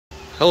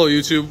Hello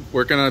YouTube,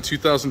 working on a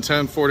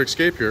 2010 Ford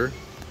Escape here.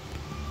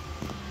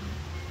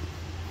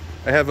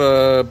 I have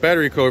a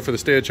battery code for the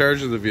state of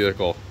charge of the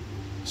vehicle,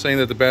 saying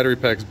that the battery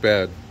pack's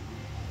bad.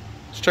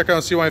 Let's check out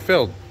and see why it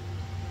failed.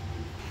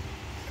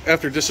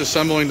 After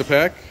disassembling the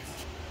pack,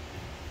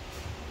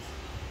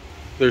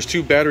 there's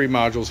two battery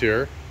modules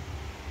here.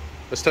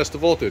 Let's test the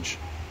voltage.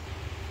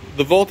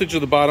 The voltage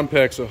of the bottom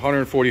pack is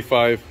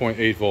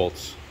 145.8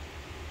 volts.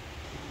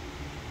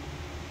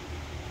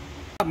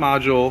 The top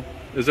module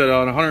is at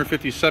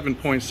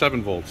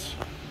 157.7 volts.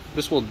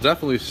 This will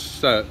definitely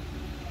set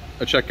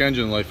a check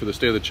engine light for the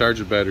state of the charge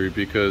of battery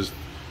because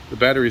the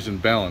battery is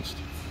imbalanced.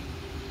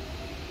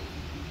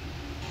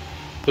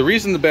 The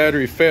reason the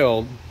battery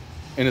failed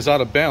and is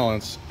out of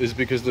balance is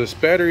because this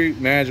battery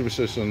management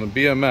system, the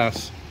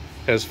BMS,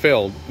 has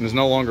failed and is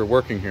no longer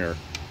working here.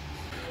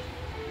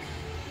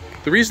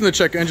 The reason the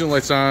check engine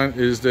light's on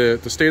is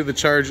that the state of the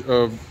charge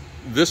of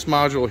this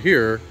module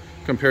here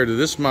compared to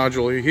this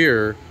module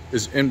here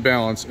is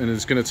imbalanced, and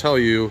it's going to tell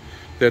you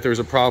that there's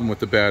a problem with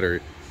the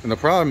battery. And the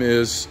problem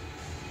is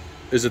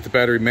that the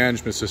battery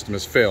management system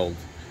has failed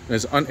and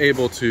is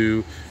unable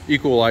to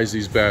equalize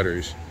these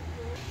batteries.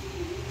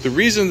 The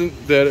reason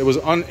that it was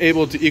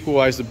unable to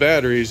equalize the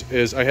batteries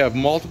is I have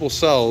multiple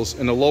cells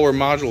in the lower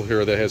module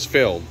here that has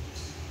failed.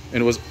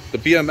 And the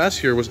BMS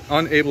here was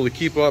unable to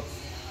keep up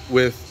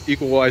with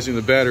equalizing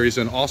the batteries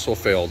and also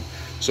failed.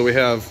 So we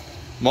have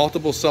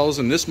multiple cells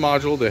in this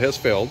module that has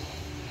failed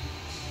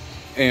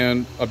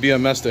and a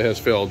BMS that has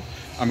failed.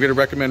 I'm going to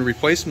recommend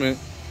replacement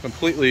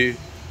completely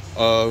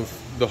of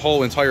the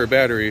whole entire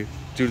battery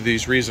due to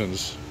these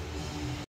reasons.